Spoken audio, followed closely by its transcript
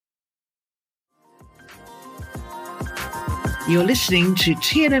You're listening to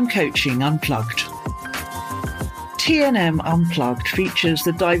T&M Coaching Unplugged. T&M Unplugged features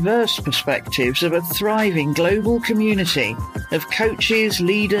the diverse perspectives of a thriving global community of coaches,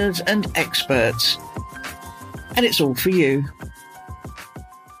 leaders, and experts. And it's all for you.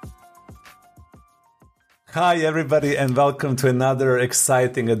 Hi, everybody, and welcome to another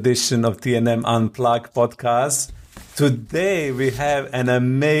exciting edition of T&M Unplugged podcast. Today, we have an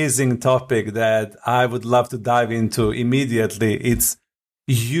amazing topic that I would love to dive into immediately. It's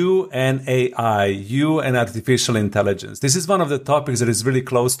you and AI, you and artificial intelligence. This is one of the topics that is really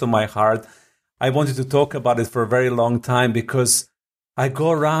close to my heart. I wanted to talk about it for a very long time because I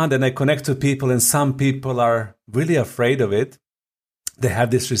go around and I connect to people, and some people are really afraid of it. They have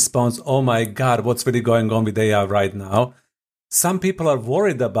this response, oh my God, what's really going on with AI right now? Some people are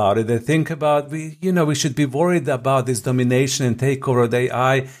worried about it. They think about, we should be worried about this domination and takeover of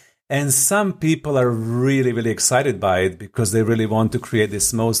AI. And some people are really, really excited by it because they really want to create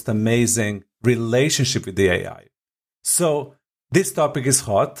this most amazing relationship with the AI. So this topic is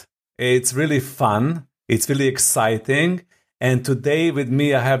hot. It's really fun. It's really exciting. And today with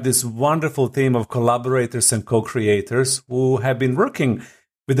me, I have this wonderful team of collaborators and co-creators who have been working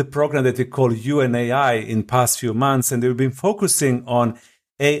with the program that we call You and AI in past few months. And they've been focusing on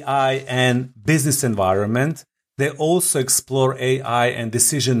AI and business environment. They also explore AI and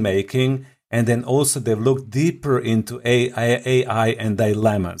decision making. And then also they've looked deeper into AI and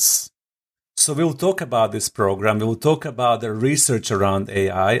dilemmas. So we'll talk about this program. We'll talk about the research around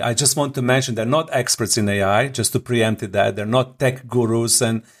AI. I just want to mention they're not experts in AI, just to preempt that. They're not tech gurus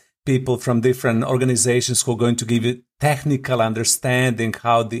and people from different organizations who are going to give you technical understanding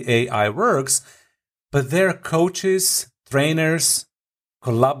how the AI works. But they're coaches, trainers,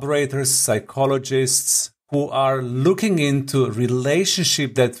 collaborators, psychologists who are looking into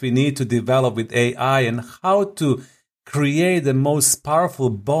relationship that we need to develop with AI and how to create the most powerful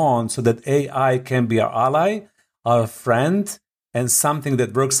bond so that AI can be our ally, our friend, and something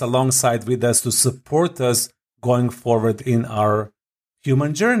that works alongside with us to support us going forward in our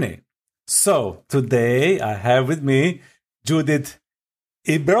human journey. So today I have with me Judith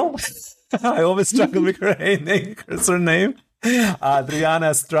Eberl. I always struggle with her name.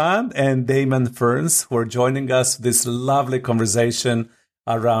 Adriana Strand and Damon Ferns, who are joining us for this lovely conversation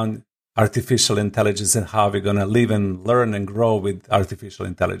around artificial intelligence and how we're going to live and learn and grow with artificial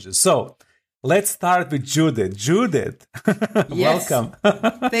intelligence. So let's start with Judith. Judith, welcome.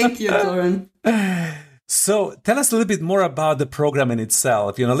 Thank you, Doran. So tell us a little bit more about the program in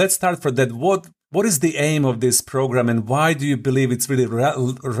itself. Let's start for that. What is the aim of this program and why do you believe it's really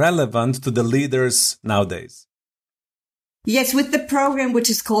relevant to the leaders nowadays? Yes, with the program, which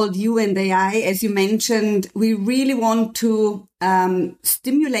is called You and AI, as you mentioned, we really want to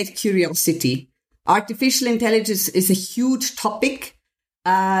stimulate curiosity. Artificial intelligence is a huge topic.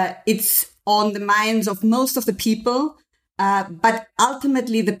 It's on the minds of most of the people. But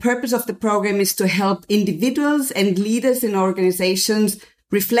ultimately, the purpose of the program is to help individuals and leaders in organizations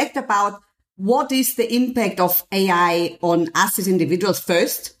reflect about what is the impact of AI on us as individuals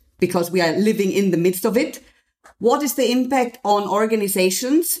first, because we are living in the midst of it. What is the impact on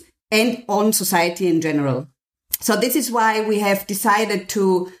organizations and on society in general? So this is why we have decided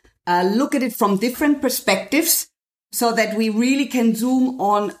to look at it from different perspectives so that we really can zoom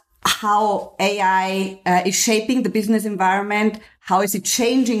on how AI is shaping the business environment, how is it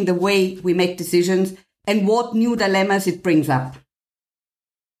changing the way we make decisions, and what new dilemmas it brings up.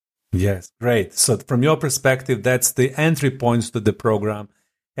 Yes, great. So from your perspective, that's the entry points to the program.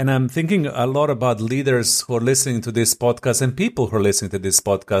 And I'm thinking a lot about leaders who are listening to this podcast and people who are listening to this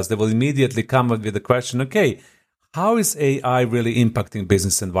podcast. They will immediately come up with the question, okay, how is AI really impacting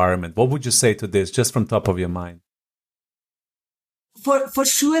business environment? What would you say to this, just from top of your mind? For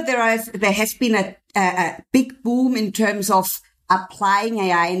sure, there has been a big boom in terms of applying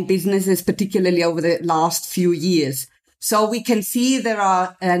AI in businesses, particularly over the last few years. So we can see there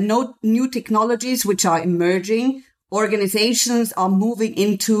are no new technologies which are emerging. Organizations are moving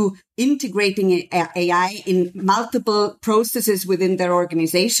into integrating AI in multiple processes within their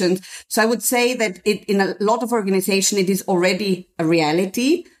organizations. So I would say that in a lot of organizations, it is already a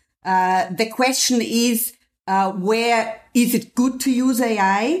reality. The question is, where is it good to use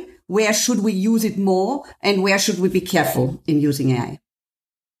AI? Where should we use it more? And where should we be careful in using AI?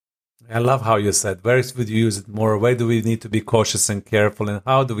 I love how you said, where would you use it more? Where do we need to be cautious and careful? And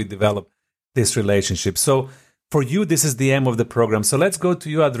how do we develop this relationship? So for you, this is the aim of the program. So let's go to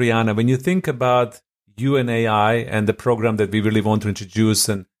you, Adriana. When you think about you and AI and the program that we really want to introduce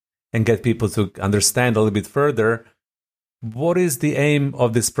and get people to understand a little bit further, what is the aim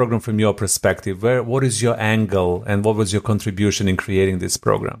of this program from your perspective? What is your angle, and what was your contribution in creating this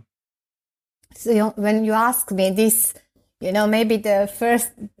program? So when you ask me this, maybe the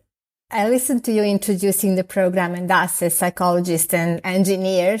first, I listened to you introducing the program and us as psychologists and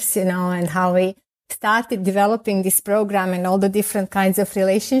engineers, and how we started developing this program and all the different kinds of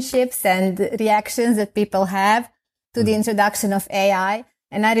relationships and reactions that people have to the introduction of AI.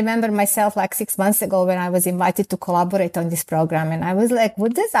 And I remember myself 6 months ago when I was invited to collaborate on this program. And I was like,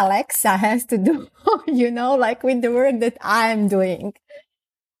 what does Alexa have to do, with the work that I'm doing?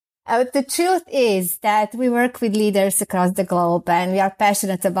 The truth is that we work with leaders across the globe, and we are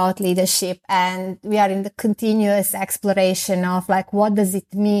passionate about leadership, and we are in the continuous exploration of what does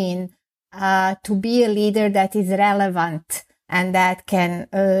it mean to be a leader that is relevant and that can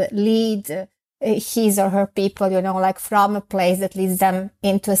lead his or her people, from a place that leads them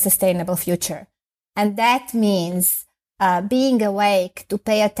into a sustainable future. And that means being awake to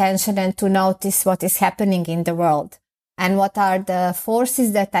pay attention and to notice what is happening in the world and what are the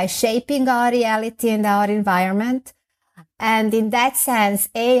forces that are shaping our reality and our environment. And in that sense,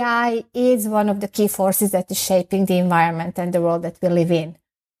 AI is one of the key forces that is shaping the environment and the world that we live in.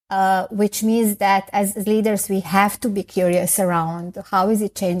 Which means that as leaders, we have to be curious around how is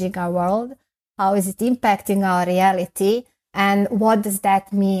it changing our world? How is it impacting our reality? And what does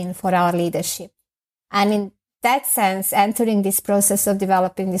that mean for our leadership? And in that sense, entering this process of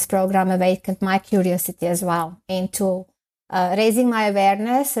developing this program awakened my curiosity as well into raising my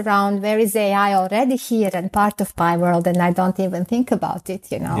awareness around where is AI already here and part of my world, and I don't even think about it,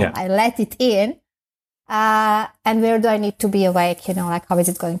 Yeah. I let it in. And where do I need to be awake? How is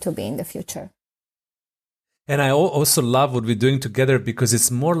it going to be in the future? And I also love what we're doing together because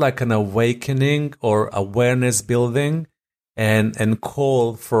it's more like an awakening or awareness building and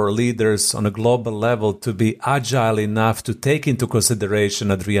call for leaders on a global level to be agile enough to take into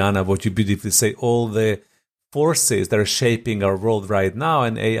consideration, Adriana, what you beautifully say, all the forces that are shaping our world right now.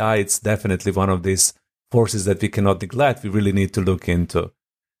 And AI, it's definitely one of these forces that we cannot neglect. We really need to look into.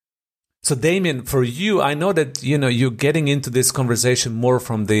 So Damien, for you, I know that, you're getting into this conversation more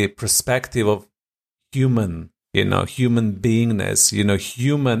from the perspective of human, human beingness,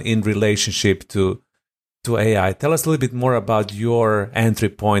 human in relationship to AI. Tell us a little bit more about your entry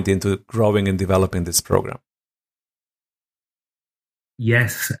point into growing and developing this program.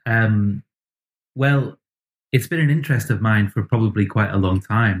 Yes. Well, it's been an interest of mine for probably quite a long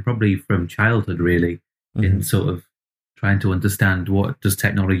time, probably from childhood, really, in sort of trying to understand what does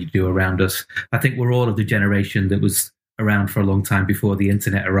technology do around us. I think we're all of the generation that was around for a long time before the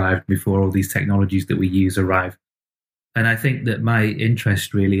internet arrived, before all these technologies that we use arrived. And I think that my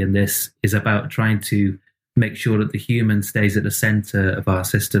interest really in this is about trying to make sure that the human stays at the center of our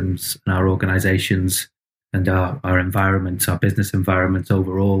systems and our organizations and our environment, our business environment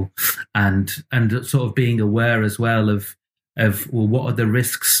overall, and sort of being aware as well of what are the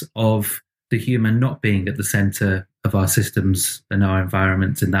risks of the human not being at the center of our systems and our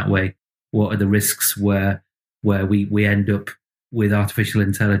environments in that way. What are the risks where we end up with artificial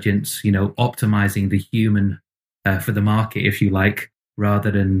intelligence, optimizing the human for the market, if you like,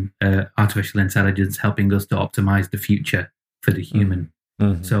 rather than artificial intelligence helping us to optimize the future for the human.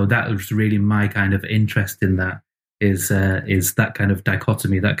 Mm-hmm. So that was really my kind of interest in that, is that kind of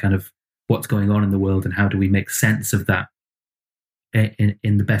dichotomy, that kind of what's going on in the world and how do we make sense of that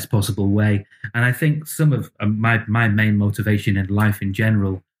in the best possible way. And I think some of my main motivation in life in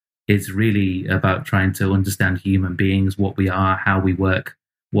general is really about trying to understand human beings, what we are, how we work,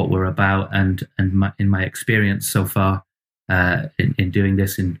 what we're about. And in my experience so far in doing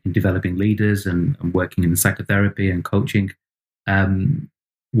this, in developing leaders and working in psychotherapy and coaching,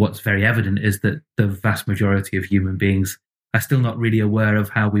 what's very evident is that the vast majority of human beings are still not really aware of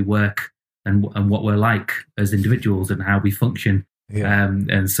how we work and what we're like as individuals and how we function. Yeah.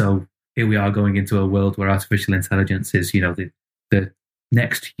 And so here we are going into a world where artificial intelligence is, the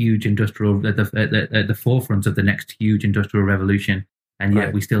next huge industrial, at the forefront of the next huge industrial revolution. And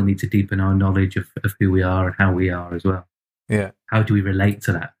yet we still need to deepen our knowledge of who we are and how we are as well. Yeah. How do we relate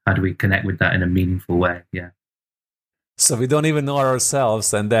to that? How do we connect with that in a meaningful way? Yeah. So we don't even know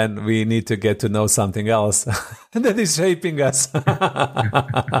ourselves, and then we need to get to know something else that is shaping us.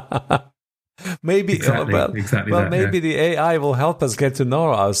 Maybe, exactly maybe the AI will help us get to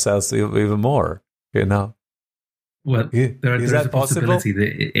know ourselves even more. Well, there's a possibility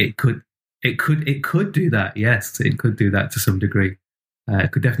that it could do that. Yes, it could do that to some degree.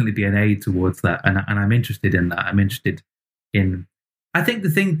 It could definitely be an aid towards that, and I'm interested in that. I'm interested in. I think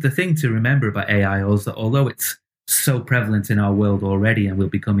the thing to remember about AI is that although it's so prevalent in our world already and will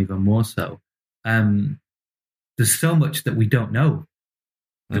become even more so, the there's so much that we don't know,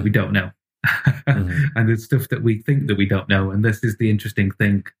 that we don't know. And there's stuff that we think that we don't know. And this is the interesting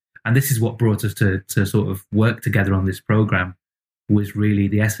thing. And this is what brought us to sort of work together on this program, was really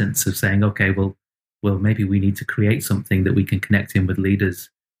the essence of saying, okay, well, maybe we need to create something that we can connect in with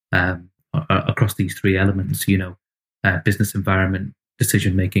leaders across these three elements, business environment,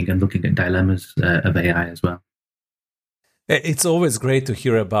 decision-making, and looking at dilemmas of AI as well. It's always great to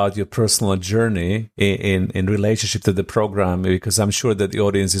hear about your personal journey in relationship to the program, because I'm sure that the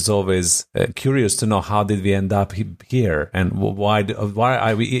audience is always curious to know how did we end up here and why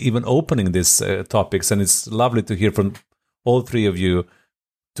are we even opening these topics. And it's lovely to hear from all three of you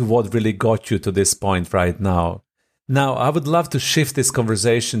to what really got you to this point right now. Now, I would love to shift this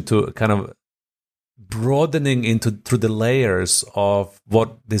conversation to kind of broadening through the layers of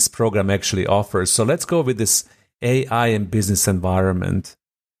what this program actually offers. So let's go with this AI and business environment.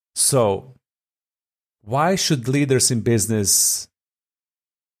 So why should leaders in business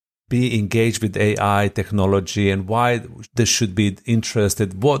be engaged with AI technology, and why they should be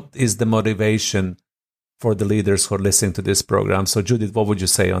interested? What is the motivation for the leaders who are listening to this program? So Judith, what would you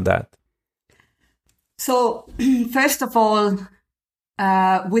say on that? So first of all,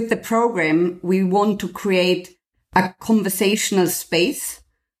 with the program, we want to create a conversational space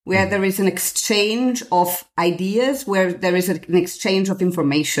where there is an exchange of ideas, where there is an exchange of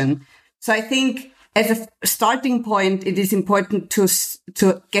information. So I think as a starting point, it is important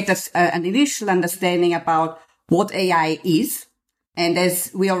to get us an initial understanding about what AI is. And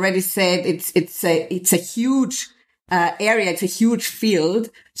as we already said, it's a huge area. It's a huge field.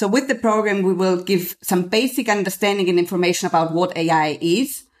 So with the program, we will give some basic understanding and information about what AI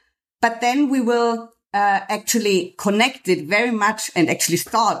is, but then we will actually connect it very much and actually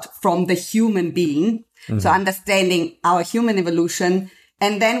start from the human being. So understanding our human evolution.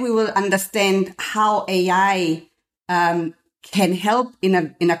 And then we will understand how AI can help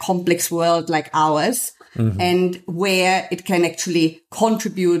in a complex world like ours, and where it can actually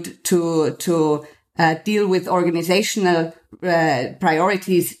contribute to deal with organizational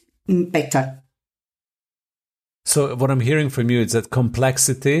priorities better. So what I'm hearing from you is that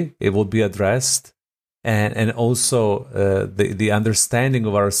complexity, it will be addressed, and also the understanding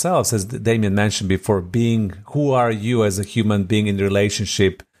of ourselves, as Damien mentioned before, being who are you as a human being in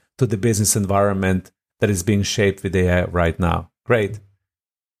relationship to the business environment that is being shaped with AI right now. Great.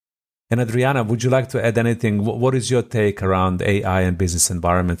 And Adriana, would you like to add anything? What is your take around AI and business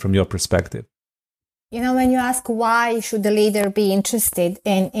environment from your perspective? When you ask why should the leader be interested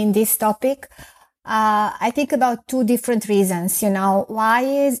in this topic, I think about two different reasons. Why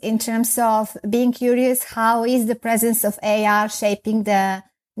is in terms of being curious, how is the presence of AI shaping the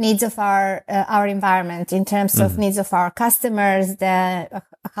needs of our environment in terms of needs of our customers,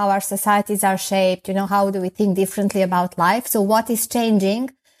 how our societies are shaped, how do we think differently about life? So what is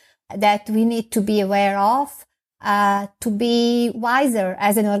changing that we need to be aware of, to be wiser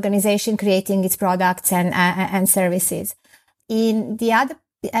as an organization creating its products and services. And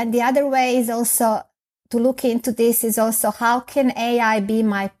the other way is also to look into this is also how can AI be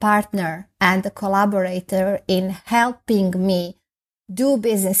my partner and a collaborator in helping me do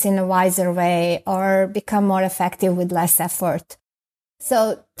business in a wiser way or become more effective with less effort.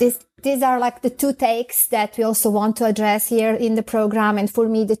 So these are like the two takes that we also want to address here in the program. And for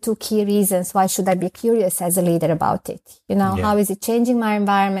me, the two key reasons why should I be curious as a leader about it? How is it changing my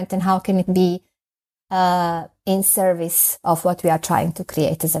environment and how can it be in service of what we are trying to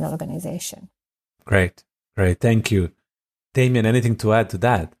create as an organization. Great. Thank you. Damien, anything to add to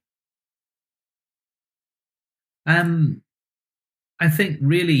that? I think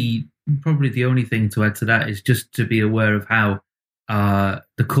really probably the only thing to add to that is just to be aware of how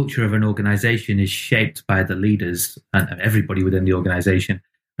the culture of an organization is shaped by the leaders and everybody within the organization.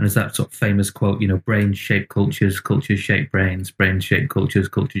 And it's that sort of famous quote, brains shape cultures, cultures shape brains, brains shape cultures,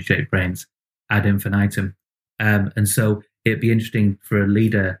 cultures shape brains, ad infinitum. And so it'd be interesting for a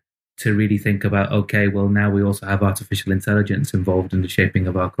leader to really think about, okay, well, now we also have artificial intelligence involved in the shaping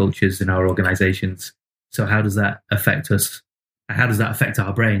of our cultures in our organizations. So how does that affect us? How does that affect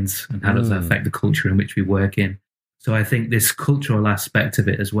our brains? And how does that affect the culture in which we work in? So I think this cultural aspect of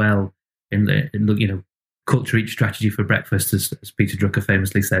it as well, culture eats strategy for breakfast, as Peter Drucker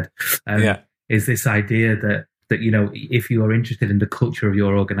famously said, is this idea that if you are interested in the culture of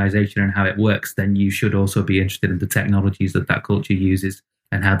your organization and how it works, then you should also be interested in the technologies that culture uses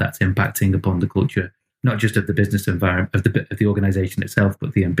and how that's impacting upon the culture, not just of the business environment, of the organization itself,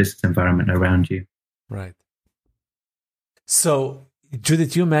 but the business environment around you. Right. So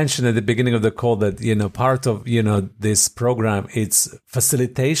Judith, you mentioned at the beginning of the call that, part of, this program, it's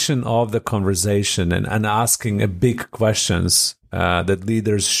facilitation of the conversation and asking big questions that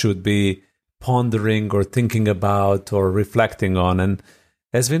leaders should be pondering or thinking about or reflecting on. And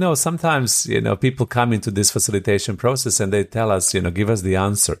as we know, sometimes, people come into this facilitation process and they tell us, give us the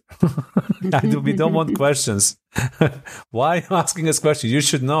answer. We don't want questions. Why are you asking us questions? You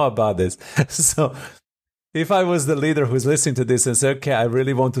should know about this. So if I was the leader who's listening to this and say, okay, I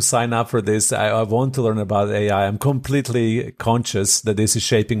really want to sign up for this. I want to learn about AI. I'm completely conscious that this is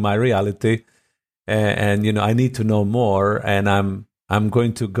shaping my reality. And I need to know more. And I'm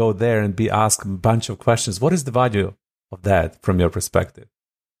going to go there and be asked a bunch of questions. What is the value of that from your perspective?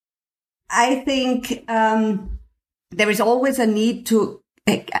 I think there is always a need to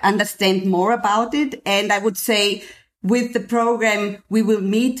understand more about it. And I would say with the program, we will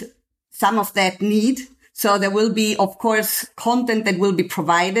meet some of that need. So there will be, of course, content that will be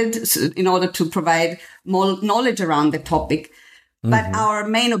provided in order to provide more knowledge around the topic. Mm-hmm. But our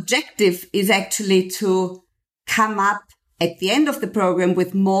main objective is actually to come up at the end of the program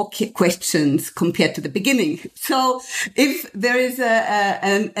with more questions compared to the beginning. So if there is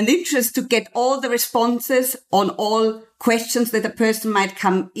an interest to get all the responses on all questions that a person might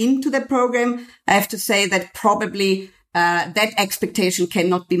come into the program, I have to say that probably that expectation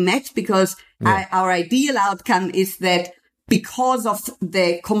cannot be met, because our ideal outcome is that because of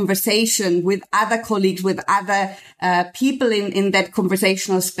the conversation with other colleagues, with other people in that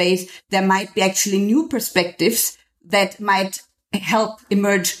conversational space, there might be actually new perspectives that might help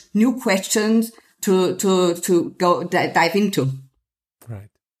emerge new questions to go dive into. Right.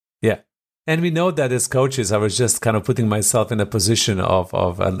 Yeah. And we know that as coaches, I was just kind of putting myself in a position of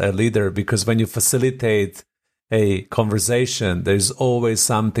a leader, because when you facilitate a conversation, there's always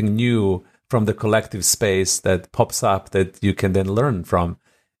something new from the collective space that pops up that you can then learn from.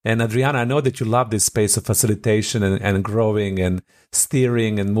 And Adriana, I know that you love this space of facilitation and growing and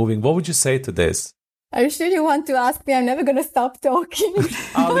steering and moving. What would you say to this? Are you sure you want to ask me? I'm never going to stop talking.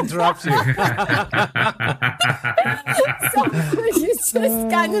 I'll interrupt you. So you just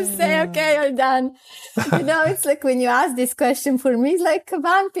kind of say, okay, you're done. It's like when you ask this question, for me, it's like, come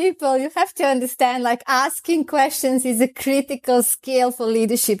on, people, you have to understand, like, asking questions is a critical skill for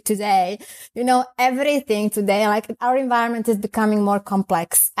leadership today. Everything today, like, our environment is becoming more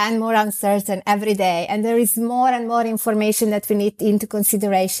complex and more uncertain every day. And there is more and more information that we need into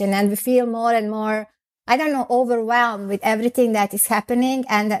consideration. And we feel more and more, overwhelmed with everything that is happening,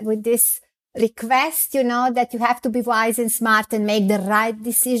 and that with this request, that you have to be wise and smart and make the right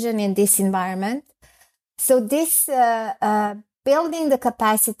decision in this environment. So this, building the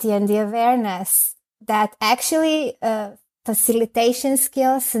capacity and the awareness that actually, facilitation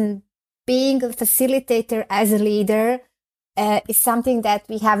skills and being a facilitator as a leader, is something that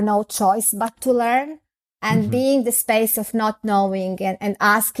we have no choice but to learn. And being the space of not knowing and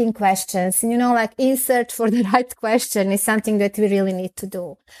asking questions, in search for the right question is something that we really need to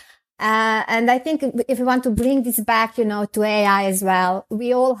do. And I think if we want to bring this back, to AI as well,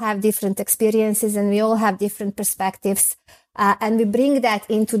 we all have different experiences and we all have different perspectives. And we bring that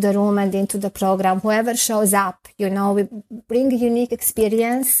into the room and into the program. Whoever shows up, we bring a unique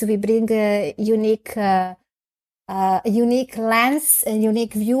experience. We bring a unique lens, a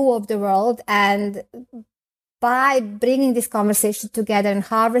unique view of the world. And by bringing this conversation together and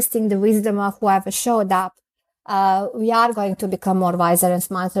harvesting the wisdom of whoever showed up, we are going to become more wiser and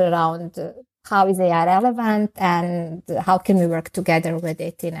smarter around how is AI relevant and how can we work together with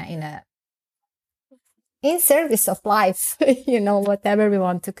it in service of life, whatever we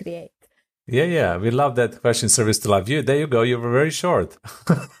want to create. Yeah. We love that question, service to life. There you go. You were very short.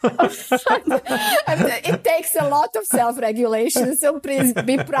 It takes a lot of self-regulation, so please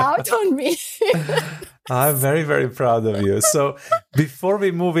be proud on me. I'm very, very proud of you. So before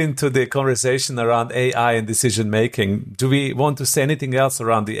we move into the conversation around AI and decision-making, do we want to say anything else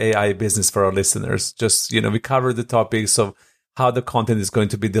around the AI business for our listeners? Just, we covered the topics of how the content is going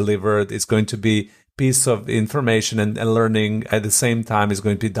to be delivered. It's going to be piece of information and learning. At the same time, it's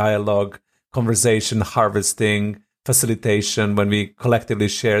going to be dialogue, conversation, harvesting, facilitation, when we collectively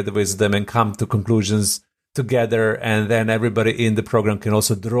share the wisdom and come to conclusions together. And then everybody in the program can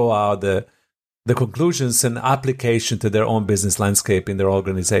also draw out the conclusions and application to their own business landscape in their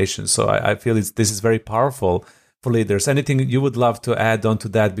organization. So I feel this is very powerful for leaders. Anything you would love to add on to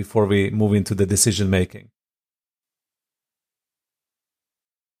that before we move into the decision making?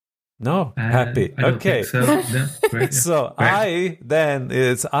 No, happy. I don't Okay. think so. No, great. So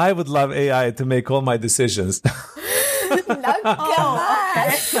Great. I would love AI to make all my decisions. No, come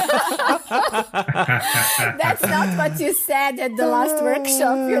on. That's not what you said at the last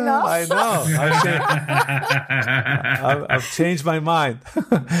workshop, you know. I know. I've changed my mind.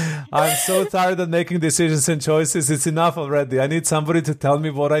 I'm so tired of making decisions and choices. It's enough already. I need somebody to tell me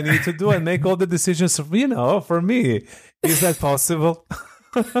what I need to do and make all the decisions, for me. Is that possible?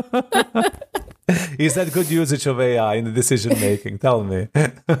 Is that good usage of AI in the decision making? Tell me.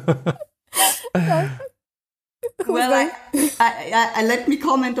 Well, I let me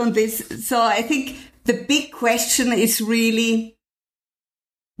comment on this. So I think the big question is really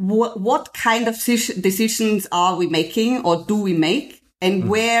what kind of decisions are we making or do we make? And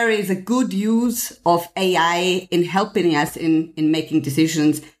where is a good use of AI in helping us in making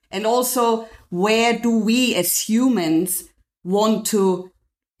decisions? And also, where do we as humans want to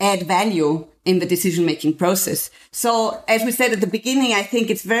add value in the decision-making process? So as we said at the beginning, I think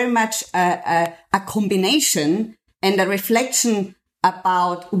it's very much a combination and a reflection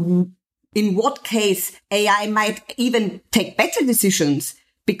about in what case AI might even take better decisions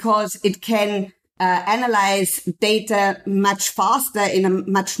because it can analyze data much faster in a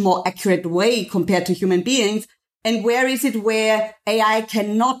much more accurate way compared to human beings. And where is it where AI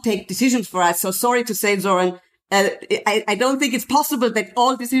cannot take decisions for us? So sorry to say, Zoran, I don't think it's possible that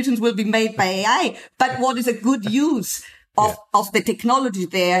all decisions will be made by AI, but what is a good use of the technology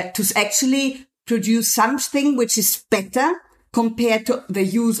there to actually produce something which is better compared to the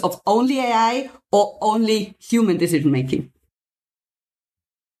use of only AI or only human decision making?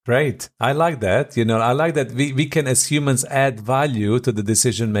 Great. I like that. I like that we can as humans add value to the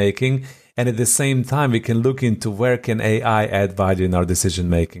decision making, and at the same time we can look into where can AI add value in our decision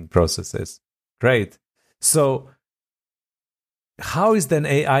making processes. Great. So how is then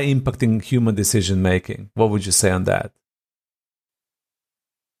AI impacting human decision making? What would you say on that?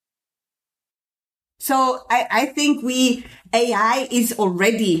 So I think AI is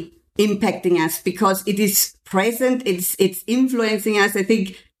already impacting us because it is present. It's influencing us. I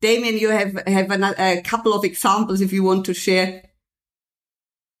think, Damien, you have a couple of examples if you want to share.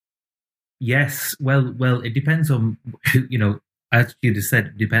 Yes. Well, it depends on, as you just said,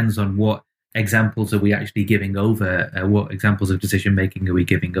 it depends on what examples are we actually giving over, what examples of decision making are we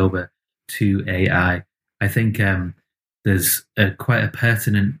giving over to AI. I think there's quite a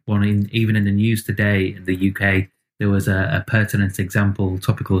pertinent one, even in the news today in the UK, there was a pertinent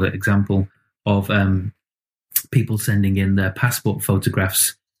topical example of people sending in their passport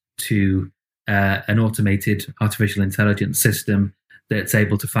photographs to an automated artificial intelligence system that's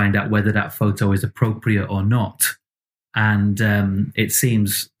able to find out whether that photo is appropriate or not. And it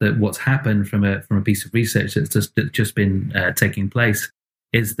seems that what's happened from a piece of research that's just been taking place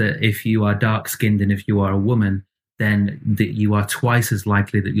is that if you are dark-skinned and if you are a woman, then that you are twice as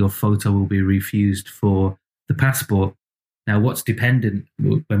likely that your photo will be refused for the passport. Now, what's dependent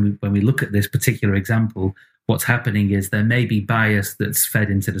when we look at this particular example, what's happening is there may be bias that's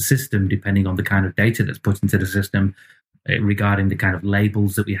fed into the system depending on the kind of data that's put into the system regarding the kind of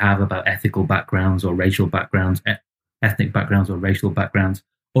labels that we have about ethical backgrounds or racial backgrounds, ethnic backgrounds or racial backgrounds,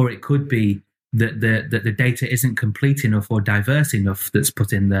 or it could be that the data isn't complete enough or diverse enough that's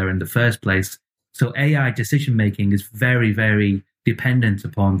put in there in the first place. So AI decision making is very, very dependent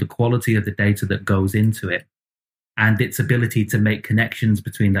upon the quality of the data that goes into it and its ability to make connections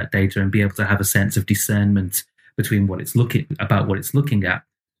between that data and be able to have a sense of discernment between what it's looking at.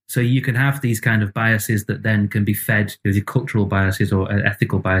 So you can have these kind of biases that then can be fed, these cultural biases or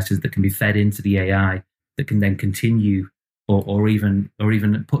ethical biases that can be fed into the AI that can then continue or even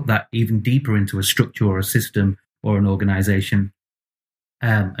put that even deeper into a structure or a system or an organization,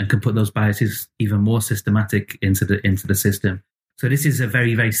 and can put those biases even more systematic into the system. So this is a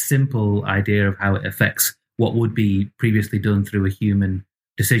very, very simple idea of how it affects what would be previously done through a human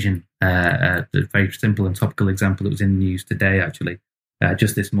decision. A very simple and topical example that was in the news today, actually,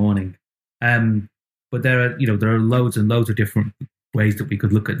 just this morning. But there are loads and loads of different ways that we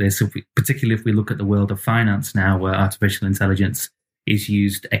could look at this, particularly if we look at the world of finance now, where artificial intelligence is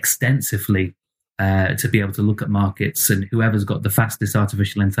used extensively to be able to look at markets, and whoever's got the fastest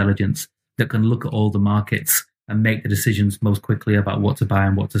artificial intelligence that can look at all the markets and make the decisions most quickly about what to buy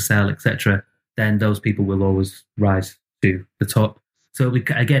and what to sell, etc., then those people will always rise to the top. So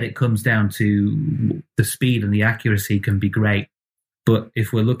again, it comes down to the speed and the accuracy can be great. But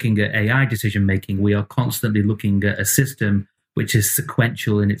if we're looking at AI decision making, we are constantly looking at a system which is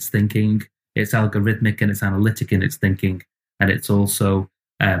sequential in its thinking, it's algorithmic and it's analytic in its thinking, and it's also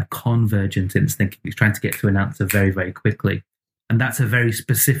convergent in its thinking. It's trying to get to an answer very, very quickly. And that's a very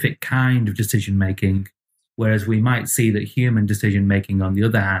specific kind of decision-making, whereas we might see that human decision-making, on the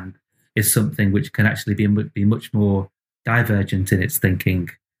other hand, is something which can actually be much more divergent in its thinking.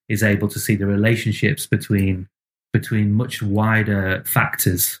 is able to see the relationships between much wider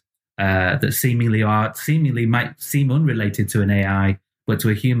factors that seemingly might seem unrelated to an AI, but to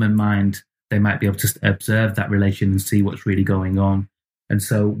a human mind, they might be able to observe that relation and see what's really going on. And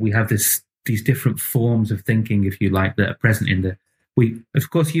so we have these different forms of thinking, if you like, that are present in of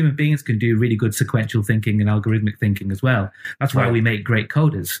course, human beings can do really good sequential thinking and algorithmic thinking as well. That's why we make great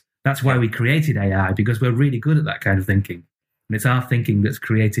coders. That's why we created AI, because we're really good at that kind of thinking. And it's our thinking that's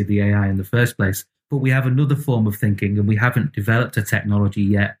created the AI in the first place. But we have another form of thinking, and we haven't developed a technology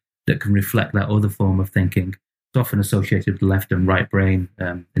yet that can reflect that other form of thinking. It's often associated with the left and right brain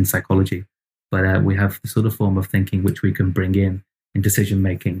in psychology. But we have this other form of thinking which we can bring in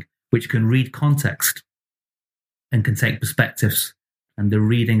decision-making, which can read context and can take perspectives. And the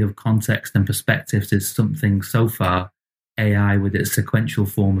reading of context and perspectives is something so far AI, with its sequential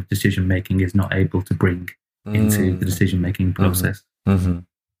form of decision-making, is not able to bring into the decision-making process. Mm-hmm.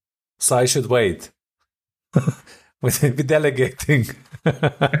 So I should wait with delegating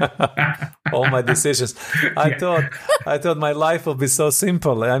all my decisions. I thought my life will be so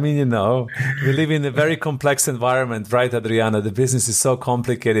simple. I mean, we live in a very complex environment, right, Adriana? The business is so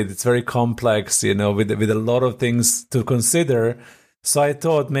complicated. It's very complex, with a lot of things to consider. So I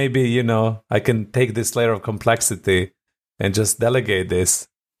thought maybe, I can take this layer of complexity and just delegate this.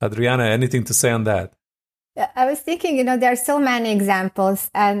 Adriana, anything to say on that? I was thinking, there are so many examples,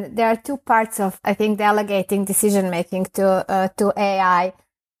 and there are two parts of, I think, delegating decision-making to AI.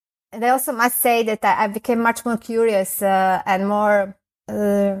 And I also must say that I became much more curious and more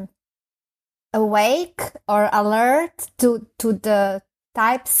awake or alert to the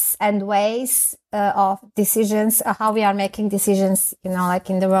types and ways of decisions, how we are making decisions, like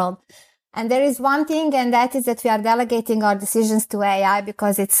in the world. And there is one thing, and that is that we are delegating our decisions to AI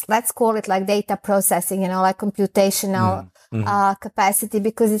because it's, let's call it like data processing, like computational capacity,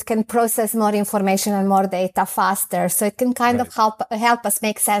 because it can process more information and more data faster. So it can kind of help us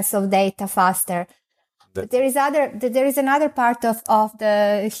make sense of data faster. But there is another part of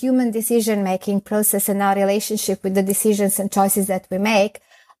the human decision-making process and our relationship with the decisions and choices that we make.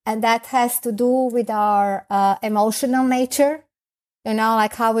 And that has to do with our emotional nature.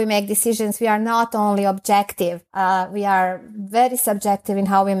 Like how we make decisions. We are not only objective. We are very subjective in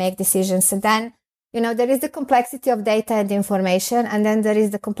how we make decisions. And then, there is the complexity of data and information, and then there is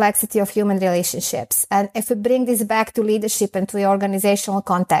the complexity of human relationships. And if we bring this back to leadership and to the organizational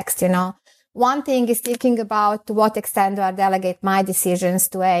context, one thing is thinking about to what extent do I delegate my decisions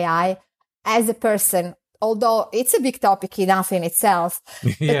to AI as a person, although it's a big topic enough in itself.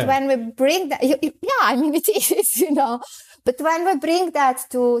 But when we bring that, it is, But when we bring that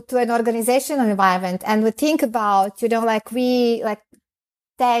to an organizational environment and we think about,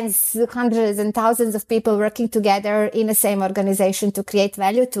 tens, hundreds and thousands of people working together in the same organization to create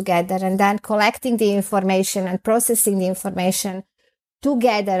value together, and then collecting the information and processing the information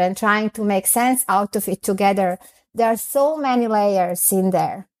together and trying to make sense out of it together. There are so many layers in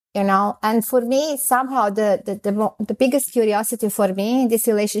there, and for me, somehow the biggest curiosity for me in this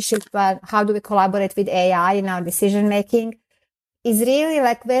relationship, how do we collaborate with AI in our decision making, is really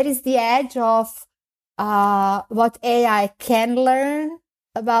where is the edge of what AI can learn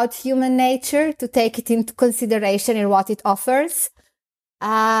about human nature to take it into consideration in what it offers,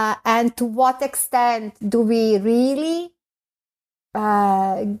 and to what extent do we really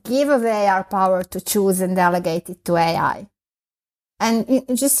give away our power to choose and delegate it to AI. And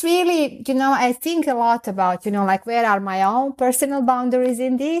just really, I think a lot about, where are my own personal boundaries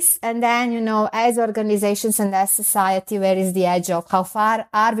in this? And then, as organizations and as society, where is the edge of how far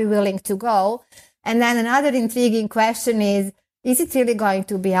are we willing to go? And then another intriguing question is it really going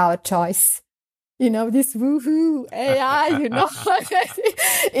to be our choice? This woohoo AI,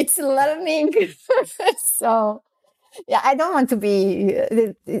 it's learning. So, I want to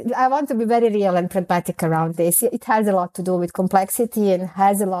be very real and pragmatic around this. It has a lot to do with complexity and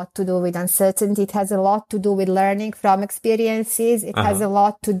has a lot to do with uncertainty. It has a lot to do with learning from experiences. It has a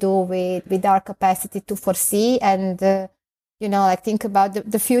lot to do with our capacity to foresee and, think about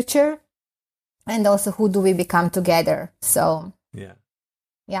the future, and also who do we become together. So,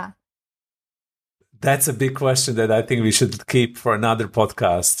 yeah. That's a big question that I think we should keep for another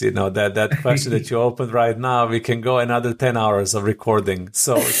podcast. That question that you opened right now, we can go another 10 hours of recording.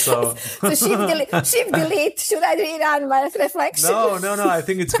 So shift delete. Should I rerun my reflection? No. I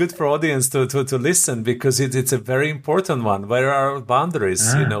think it's good for audience to listen, because it's a very important one. Where are our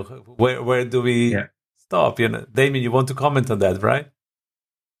boundaries? Where do we stop? Damien, you want to comment on that, right?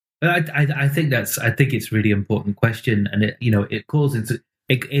 I think it's a really important question, and it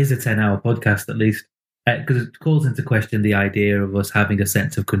is a 10-hour podcast at least. because it calls into question the idea of us having a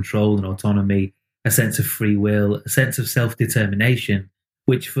sense of control and autonomy, a sense of free will, a sense of self-determination,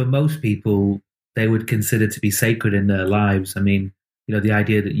 which for most people they would consider to be sacred in their lives. I mean, the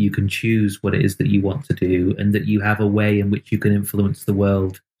idea that you can choose what it is that you want to do and that you have a way in which you can influence the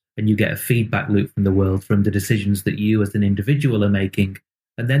world and you get a feedback loop from the world, from the decisions that you as an individual are making.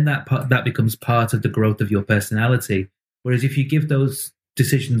 And then that becomes part of the growth of your personality. Whereas if you give those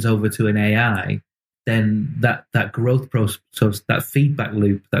decisions over to an AI, then that growth process, that feedback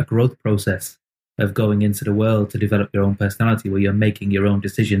loop, that growth process of going into the world to develop your own personality, where you're making your own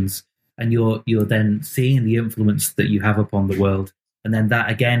decisions and you're then seeing the influence that you have upon the world. And then that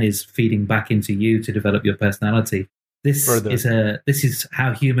again is feeding back into you to develop your personality. This is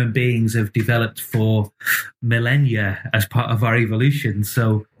how human beings have developed for millennia as part of our evolution.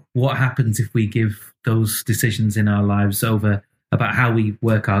 So what happens if we give those decisions in our lives over about how we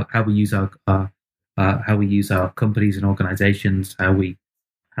work out, how we use our companies and organizations, how we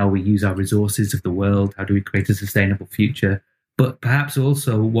use our resources of the world, how do we create a sustainable future? But perhaps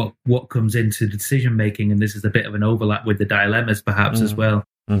also what comes into decision making, and this is a bit of an overlap with the dilemmas perhaps as well,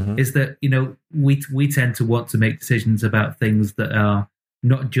 is that we tend to want to make decisions about things that are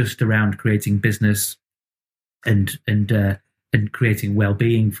not just around creating business and creating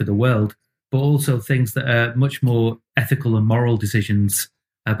well-being for the world, but also things that are much more ethical and moral decisions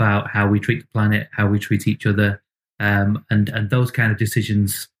about how we treat the planet, how we treat each other, and those kind of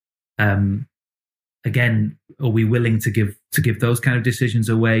decisions. Again, are we willing to give those kind of decisions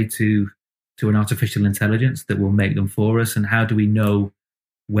away to an artificial intelligence that will make them for us? And how do we know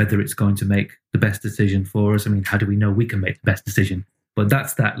whether it's going to make the best decision for us? I mean, how do we know we can make the best decision? But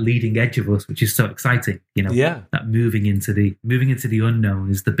that's that leading edge of us, which is so exciting. That moving into the unknown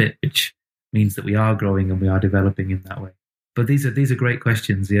is the bit which means that we are growing and we are developing in that way. But these are great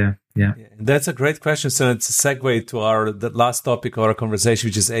questions. Yeah. That's a great question. So it's a segue to the last topic of our conversation,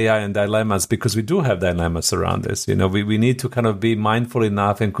 which is AI and dilemmas, because we do have dilemmas around this. We need to kind of be mindful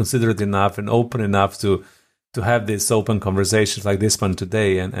enough and considerate enough and open enough to have these open conversations like this one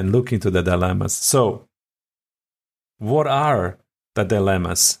today and look into the dilemmas. So what are the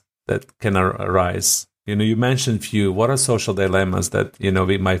dilemmas that can arise? You mentioned few. What are social dilemmas that,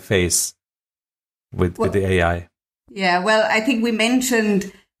 we might face with the AI? Yeah, well, I think we mentioned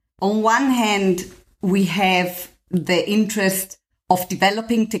on one hand, we have the interest of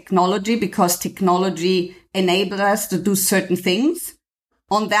developing technology because technology enables us to do certain things.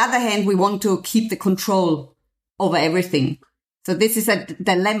 On the other hand, we want to keep the control over everything. So this is a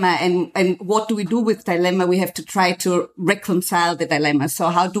dilemma. And what do we do with dilemma? We have to try to reconcile the dilemma. So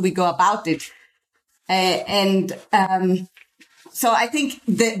how do we go about it? So I think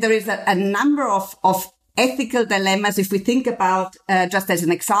there is a number of ethical dilemmas. If we think about, just as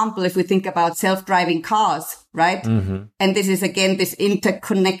an example, if we think about self-driving cars, right? Mm-hmm. And this is again, this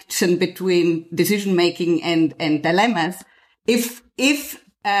interconnection between decision-making and dilemmas. If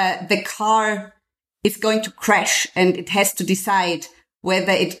the car is going to crash and it has to decide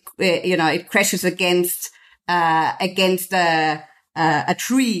whether it crashes against a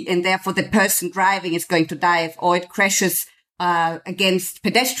tree and therefore the person driving is going to die, or it crashes, against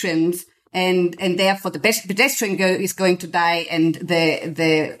pedestrians, and therefore the pedestrian is going to die and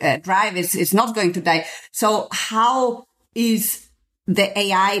the driver is not going to die. So how is the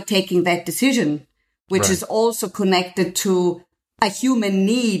AI taking that decision, which is also connected to a human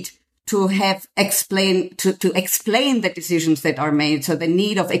need to have to explain the decisions that are made. So the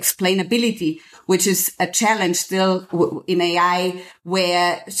need of explainability, which is a challenge still in AI,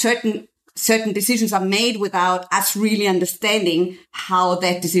 where certain decisions are made without us really understanding how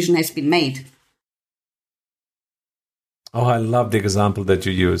that decision has been made. Oh, I love the example that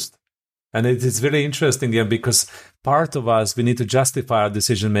you used. And it is very interesting, because part of us, we need to justify our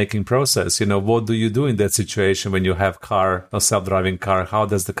decision-making process. What do you do in that situation when you have a self-driving car? How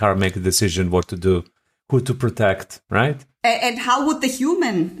does the car make a decision what to do, who to protect, right? And how would the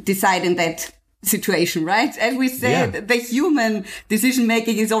human decide in that situation, right? As we said, the human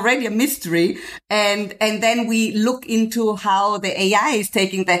decision-making is already a mystery. And then we look into how the AI is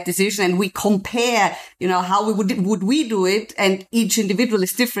taking that decision and we compare, how would we do it? And each individual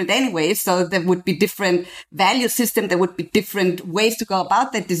is different anyway. So there would be different value system. There would be different ways to go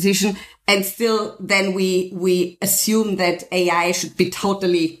about that decision. And still then we assume that AI should be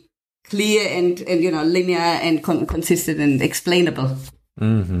totally clear and linear and consistent and explainable.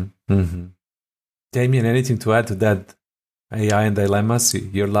 Mm-hmm. Mm-hmm. Damien, anything to add to that AI and dilemmas?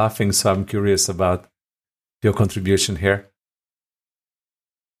 You're laughing, so I'm curious about your contribution here.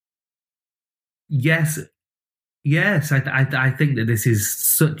 Yes, Yes, I think that this is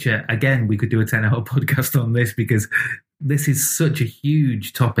such a, again, we could do a 10-hour podcast on this because this is such a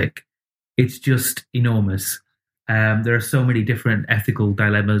huge topic. It's just enormous. There are so many different ethical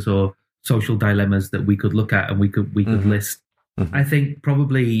dilemmas or social dilemmas that we could look at and we could list. I think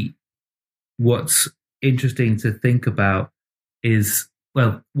probably what's interesting to think about is,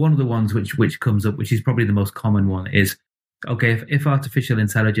 well, one of the ones which comes up, which is probably the most common one, is, okay, if artificial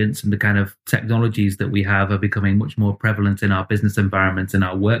intelligence and the kind of technologies that we have are becoming much more prevalent in our business environments and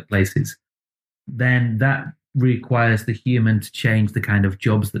our workplaces, then that requires the human to change the kind of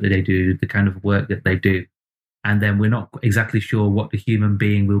jobs that they do, the kind of work that they do. And then we're not exactly sure what the human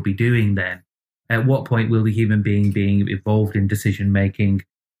being will be doing then. At what point will the human being be involved in decision making?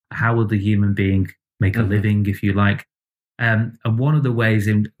 How will the human being make a living, if you like? And one of the ways,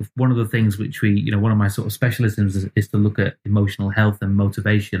 one of the things which we, one of my sort of specialisms is to look at emotional health and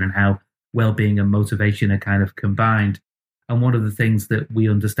motivation and how well-being and motivation are kind of combined. And one of the things that we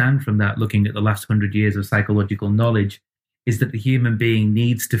understand from that, looking at the last 100 years of psychological knowledge, is that the human being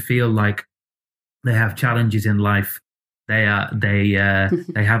needs to feel like they have challenges in life. They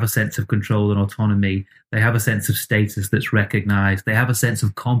have a sense of control and autonomy. They have a sense of status that's recognized. They have a sense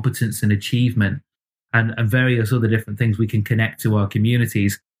of competence and achievement. And various other different things we can connect to our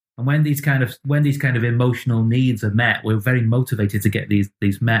communities. And when these kind of emotional needs are met, we're very motivated to get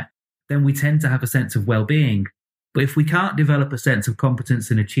these met, then we tend to have a sense of well-being. But if we can't develop a sense of competence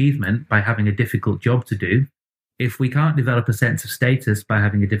and achievement by having a difficult job to do, if we can't develop a sense of status by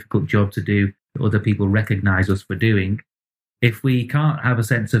having a difficult job to do that other people recognize us for doing, if we can't have a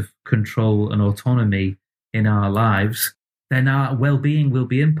sense of control and autonomy in our lives, then our well-being will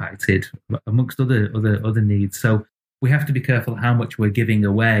be impacted amongst other needs. So we have to be careful how much we're giving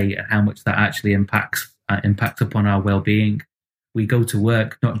away and how much that actually impacts upon our well-being. We go to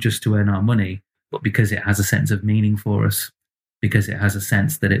work not just to earn our money, but because it has a sense of meaning for us, because it has a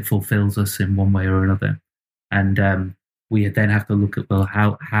sense that it fulfills us in one way or another. And we then have to look at, well,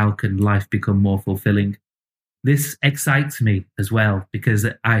 how can life become more fulfilling? This excites me as well, because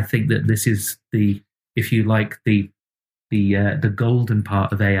I think that this is the, if you like, the golden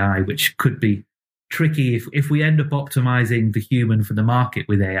part of AI, which could be tricky. If we end up optimizing the human for the market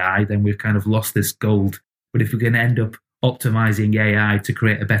with AI, then we've kind of lost this gold. But if we're going to end up optimizing AI to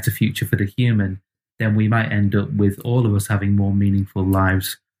create a better future for the human, then we might end up with all of us having more meaningful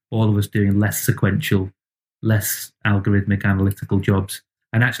lives, all of us doing less sequential, less algorithmic analytical jobs,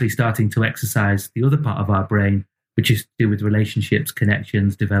 and actually starting to exercise the other part of our brain, which is to do with relationships,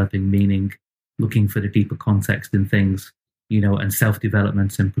 connections, developing meaning, looking for the deeper context in things, and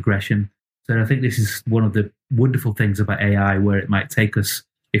self-development and progression. So I think this is one of the wonderful things about AI, where it might take us,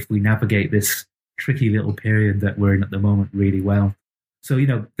 if we navigate this tricky little period that we're in at the moment really well. So,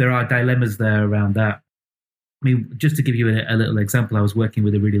 there are dilemmas there around that. I mean, just to give you a little example, I was working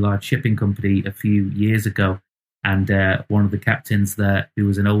with a really large shipping company a few years ago, and one of the captains there, who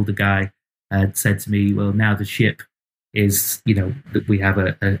was an older guy, had said to me, well, now the ship is, that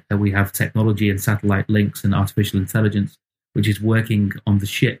we have technology and satellite links and artificial intelligence, which is working on the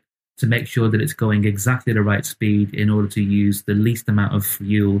ship to make sure that it's going exactly the right speed in order to use the least amount of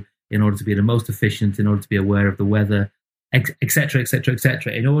fuel, in order to be the most efficient, in order to be aware of the weather, et cetera,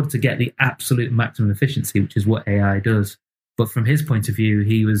 in order to get the absolute maximum efficiency, which is what AI does. But from his point of view,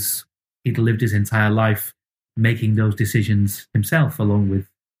 he'd lived his entire life making those decisions himself, along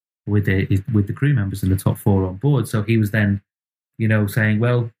with the crew members and the top 4 on board. So he was then, saying,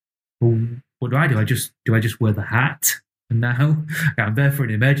 well, what do? Do I just wear the hat now? I'm there for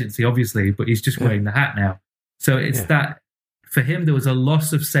an emergency, obviously, but he's just wearing the hat now. So it's that, for him, there was a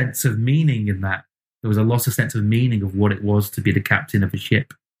loss of sense of meaning in that. There was a loss of sense of meaning of what it was to be the captain of a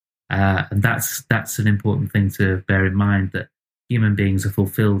ship. And that's an important thing to bear in mind, that human beings are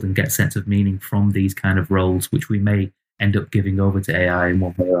fulfilled and get sense of meaning from these kind of roles, which we may end up giving over to AI in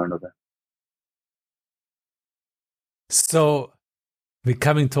one way or another. So we're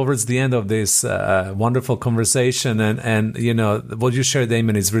coming towards the end of this wonderful conversation. And what you shared,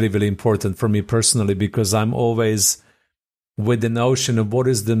 Damon, is really, really important for me personally, because I'm always with the notion of what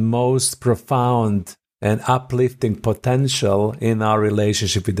is the most profound and uplifting potential in our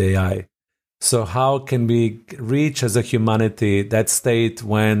relationship with AI. So how can we reach as a humanity that state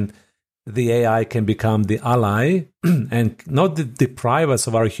when the AI can become the ally and not deprive us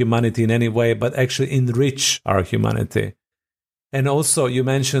of our humanity in any way, but actually enrich our humanity? And also, you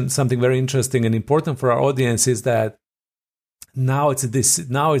mentioned something very interesting and important for our audience, is that now is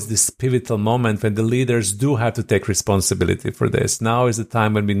this pivotal moment when the leaders do have to take responsibility for this. Now is the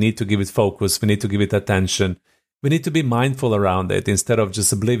time when we need to give it focus, we need to give it attention, we need to be mindful around it instead of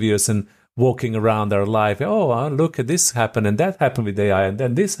just oblivious. And walking around our life. Oh, look at this happened and that happened with AI, and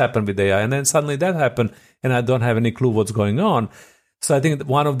then this happened with AI, and then suddenly that happened, and I don't have any clue what's going on. So I think that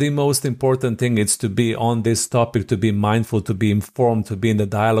one of the most important things is to be on this topic, to be mindful, to be informed, to be in the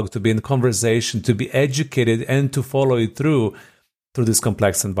dialogue, to be in the conversation, to be educated, and to follow it through this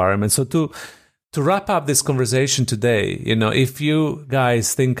complex environment. So to wrap up this conversation today, if you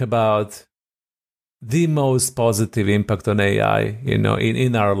guys think about the most positive impact on AI,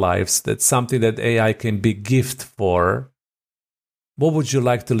 in our lives, that's something that AI can be gift for, what would you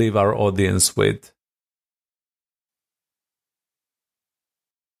like to leave our audience with?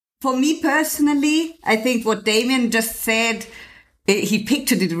 For me personally, I think what Damien just said, he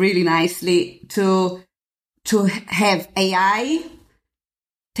pictured it really nicely, to have AI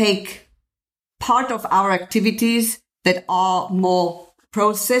take part of our activities that are more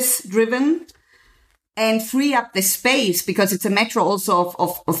process driven and free up the space, because it's a matter also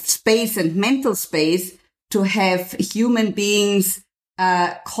of space and mental space, to have human beings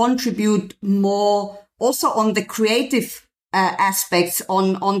contribute more also on the creative aspects,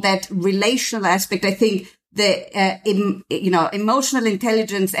 on that relational aspect. I think the emotional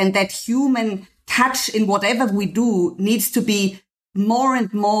intelligence and that human touch in whatever we do needs to be more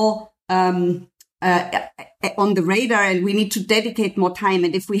and more on the radar, and we need to dedicate more time.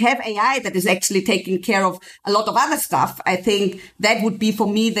 And if we have AI that is actually taking care of a lot of other stuff, I think that would be, for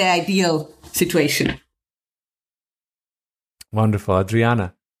me, the ideal situation. Wonderful.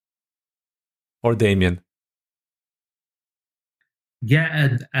 Adriana or Damien?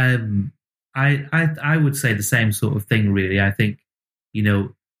 Yeah, I would say the same sort of thing, really. I think,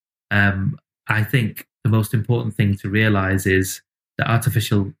 I think the most important thing to realize is that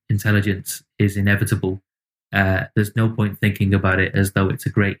artificial intelligence is inevitable. There's no point thinking about it as though it's a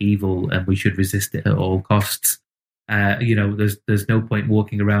great evil and we should resist it at all costs. There's no point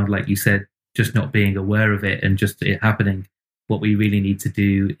walking around, like you said, just not being aware of it and just it happening. What we really need to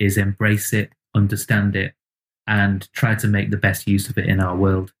do is embrace it, understand it, and try to make the best use of it in our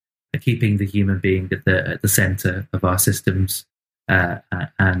world, keeping the human being at the center of our systems,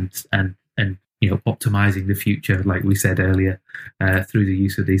 and optimizing the future, like we said earlier, through the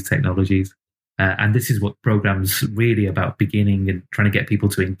use of these technologies. And this is what programs really about, beginning and trying to get people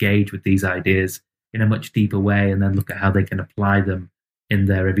to engage with these ideas in a much deeper way, and then look at how they can apply them in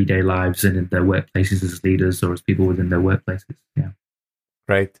their everyday lives and in their workplaces as leaders or as people within their workplaces. Yeah.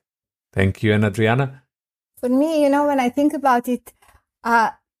 Great. Thank you. And Adriana? For me, when I think about it,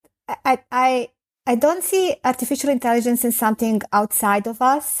 I don't see artificial intelligence as something outside of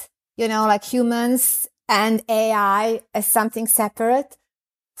us, like humans and AI as something separate.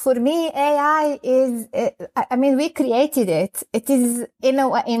 For me, AI is, we created it. It is,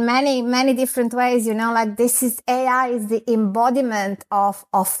 in many, many different ways, AI is the embodiment of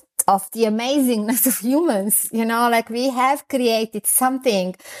the amazingness of humans, we have created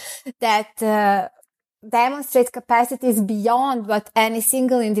something that, demonstrates capacities beyond what any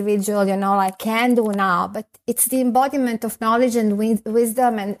single individual, can do now. But it's the embodiment of knowledge and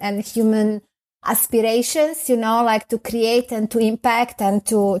wisdom and human aspirations, to create and to impact and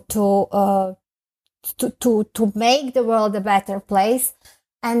to make the world a better place.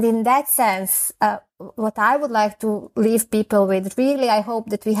 And in that sense, what I would like to leave people with, really, I hope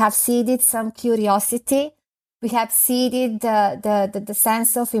that we have seeded some curiosity. We have seeded the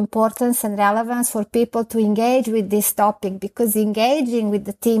sense of importance and relevance for people to engage with this topic, because engaging with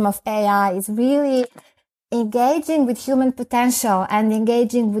the theme of AI is really engaging with human potential and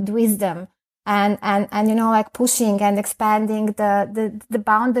engaging with wisdom and pushing and expanding the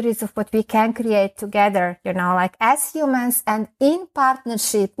boundaries of what we can create together, as humans and in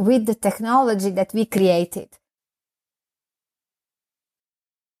partnership with the technology that we created.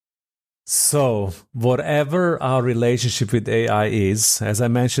 So, whatever our relationship with AI is, as I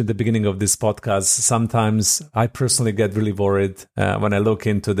mentioned at the beginning of this podcast, sometimes I personally get really worried when I look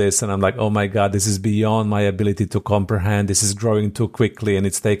into this and I'm like, oh my God, this is beyond my ability to comprehend. This is growing too quickly and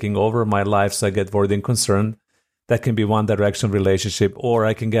it's taking over my life. So I get worried and concerned. That can be one direction relationship. Or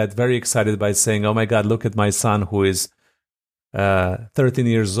I can get very excited by saying, oh my God, look at my son who is 13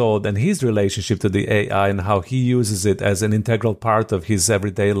 years old and his relationship to the AI and how he uses it as an integral part of his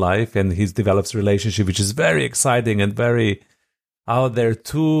everyday life, and he develops a relationship which is very exciting and very out there.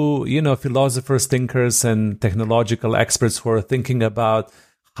 Two, philosophers, thinkers, and technological experts who are thinking about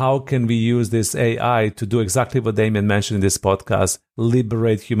how can we use this AI to do exactly what Damien mentioned in this podcast: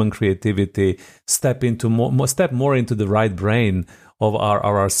 liberate human creativity, step more into the right brain of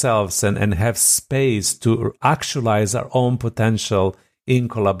ourselves and have space to actualize our own potential in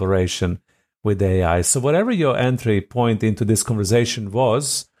collaboration with AI. So whatever your entry point into this conversation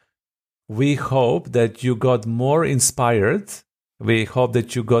was, We hope that you got more inspired. We hope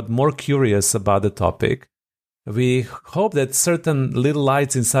that you got more curious about the topic. We hope that certain little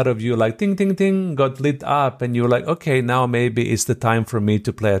lights inside of you, like ting, ting, ting, got lit up, and you're like, okay, now maybe it's the time for me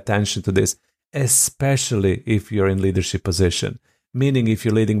to pay attention to this, especially if you're in leadership position. Meaning if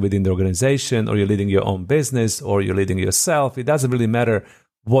you're leading within the organization, or you're leading your own business, or you're leading yourself, it doesn't really matter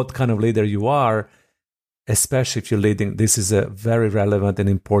what kind of leader you are, especially if you're leading. This is a very relevant and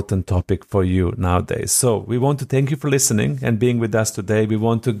important topic for you nowadays. So we want to thank you for listening and being with us today. We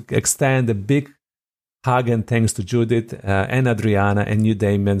want to extend a big hug and thanks to Judith and Adriana and you,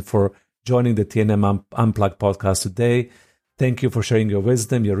 Damien, for joining the TNM Unplugged podcast today. Thank you for sharing your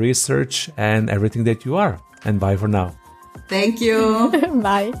wisdom, your research, and everything that you are. And bye for now. Thank you.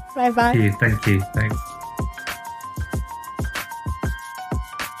 Bye. Bye-bye. Thank you. Thanks.